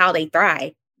ball. That's how they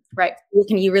thrive. Right. What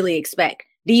can you really expect?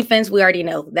 Defense, we already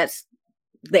know that's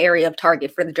the area of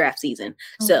target for the draft season.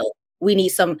 Mm-hmm. So we need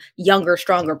some younger,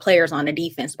 stronger players on the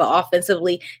defense. But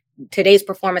offensively, today's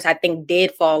performance, I think,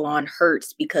 did fall on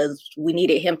Hurts because we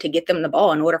needed him to get them the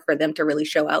ball in order for them to really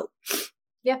show out.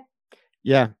 Yeah.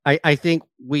 Yeah, I think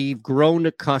we've grown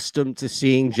accustomed to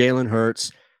seeing Jalen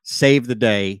Hurts save the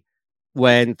day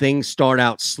when things start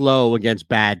out slow against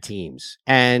bad teams.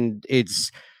 And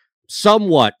it's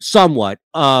somewhat,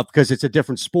 because it's a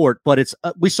different sport, but it's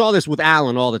we saw this with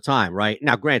Allen all the time, right?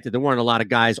 Now, granted, there weren't a lot of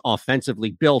guys offensively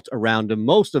built around him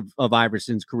most of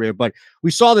Iverson's career, but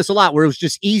we saw this a lot where it was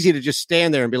just easy to just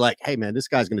stand there and be like, hey, man, this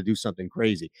guy's going to do something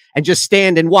crazy, and just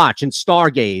stand and watch and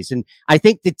stargaze. And I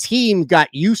think the team got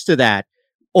used to that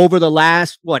over the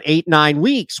last, 8-9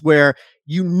 weeks, where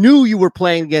you knew you were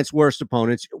playing against worse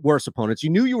opponents. You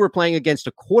knew you were playing against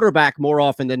a quarterback more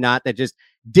often than not that just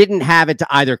didn't have it to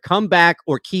either come back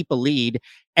or keep a lead.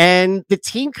 And the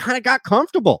team kind of got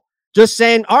comfortable just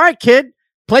saying, all right, kid,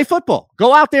 play football.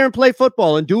 Go out there and play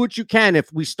football and do what you can.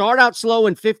 If we start out slow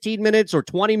in 15 minutes or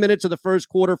 20 minutes of the first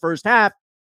quarter, first half,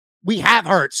 we have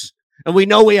Hurts. And we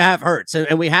know we have Hurts.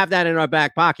 And we have that in our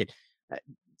back pocket.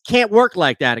 Can't work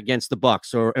like that against the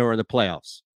Bucks or the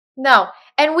playoffs. No.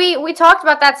 And we talked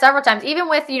about that several times, even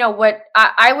with, what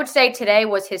I would say today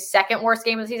was his second worst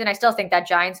game of the season. I still think that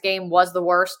Giants game was the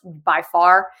worst by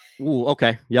far. Ooh,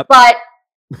 okay. Yep. But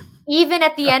even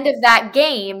at the end of that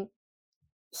game,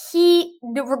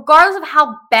 regardless of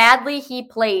how badly he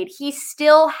played, he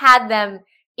still had them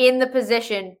in the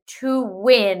position to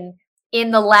win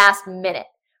in the last minute.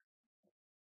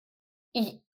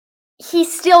 He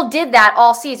still did that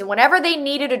all season. Whenever they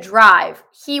needed a drive,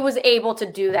 he was able to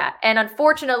do that. And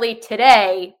unfortunately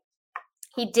today,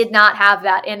 he did not have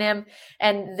that in him.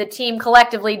 And the team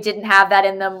collectively didn't have that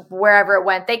in them wherever it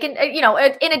went. They can,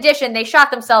 in addition, they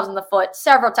shot themselves in the foot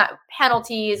several times,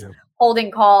 penalties, holding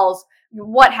calls,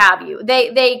 what have you.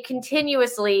 They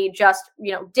continuously just,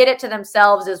 did it to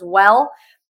themselves as well.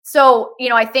 So,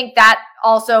 I think that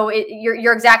also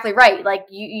you're exactly right. Like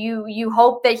you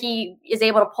hope that he is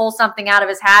able to pull something out of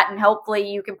his hat, and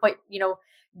hopefully you can put,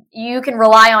 you can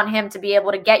rely on him to be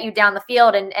able to get you down the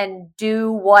field and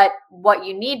do what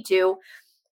you need to.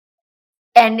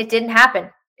 And it didn't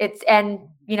happen.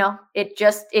 It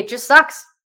just sucks.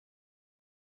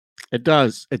 It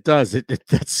does.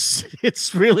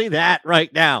 It's really that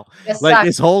right now.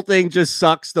 This whole thing just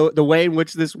sucks. The way in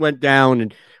which this went down,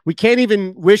 and we can't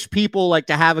even wish people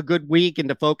to have a good week and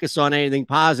to focus on anything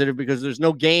positive because there's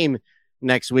no game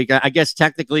next week. I guess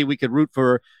technically we could root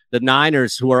for the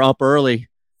Niners, who are up early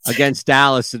against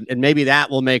Dallas, and maybe that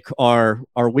will make our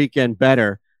weekend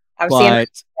better. I was saying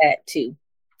that too.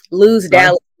 Lose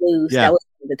Dallas, lose. Yeah. That was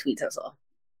one of the tweets I saw.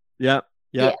 Yeah.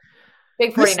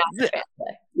 Big 49ers fan.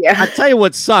 Yeah. I tell you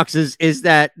what sucks is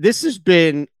that this has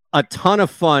been a ton of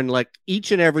fun, like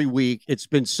each and every week. It's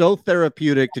been so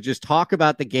therapeutic to just talk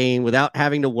about the game without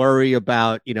having to worry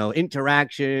about,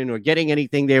 interaction or getting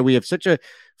anything there. We have such a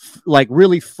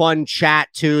really fun chat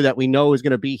too that we know is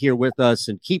going to be here with us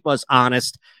and keep us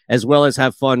honest, as well as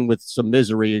have fun with some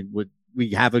misery.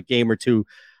 We have a game or two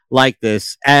like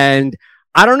this. And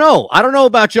I don't know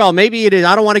about y'all. Maybe it is.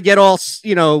 I don't want to get all,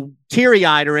 teary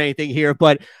eyed or anything here,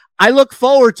 but I look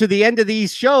forward to the end of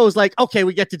these shows. Like, okay,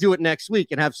 we get to do it next week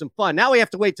and have some fun. Now we have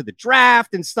to wait to the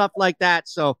draft and stuff like that.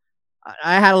 So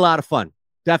I had a lot of fun.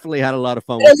 Definitely had a lot of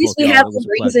fun. At least we have some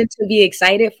reason to be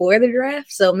excited for the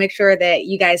draft. So make sure that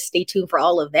you guys stay tuned for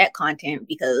all of that content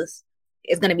because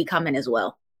it's going to be coming as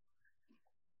well.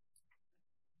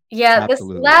 Yeah,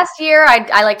 Absolutely. This last year,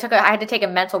 I had to take a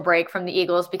mental break from the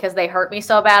Eagles because they hurt me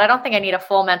so bad. I don't think I need a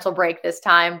full mental break this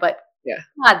time, but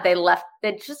God, they left.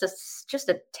 It's just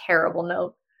a terrible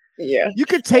note. Yeah, you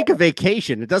could take a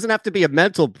vacation. It doesn't have to be a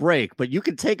mental break, but you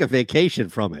could take a vacation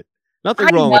from it. Nothing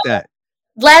wrong with that.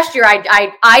 Last year,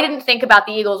 I didn't think about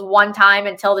the Eagles one time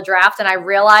until the draft, and I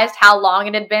realized how long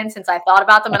it had been since I thought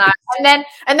about them. And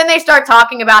then they start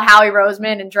talking about Howie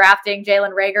Roseman and drafting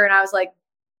Jalen Reagor, and I was like,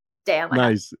 damn, I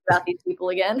have to think about these people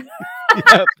again.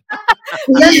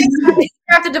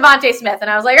 Drafted Devontae Smith, and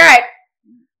I was like, all right.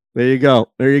 There you go.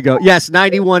 Yes,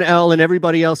 91L and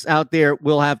everybody else out there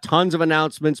will have tons of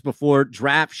announcements before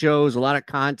draft shows. A lot of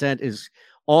content is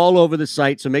all over the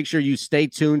site, so make sure you stay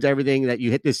tuned to everything, that you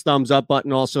hit this thumbs up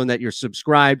button also, and that you're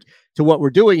subscribed to what we're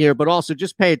doing here, but also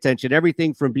just pay attention.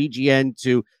 Everything from BGN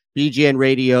to BGN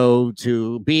Radio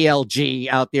to BLG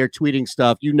out there tweeting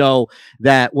stuff.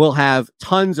 That we'll have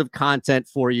tons of content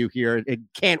for you here, and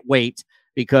can't wait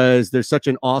because there's such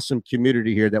an awesome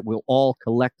community here that we'll all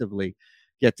collectively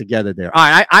get together there. All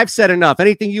right, I've said enough.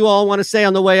 Anything you all want to say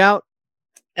on the way out?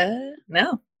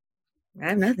 No, I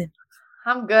have nothing.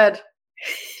 I'm good.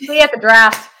 See you at the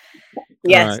draft.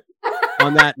 Yes. Right.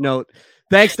 On that note,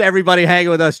 thanks to everybody hanging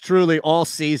with us truly all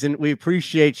season. We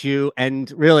appreciate you,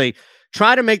 and really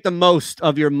try to make the most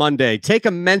of your Monday. Take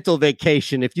a mental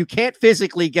vacation. If you can't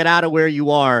physically get out of where you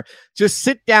are, just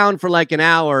sit down for like an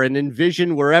hour and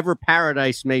envision wherever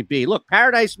paradise may be. Look,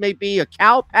 paradise may be a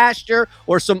cow pasture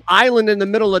or some island in the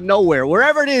middle of nowhere.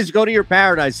 Wherever it is, go to your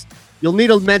paradise. You'll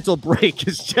need a mental break,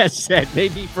 as Jess said,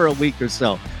 maybe for a week or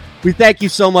so. We thank you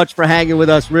so much for hanging with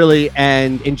us, really,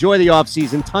 and enjoy the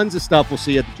offseason. Tons of stuff. We'll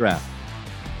see you at the draft.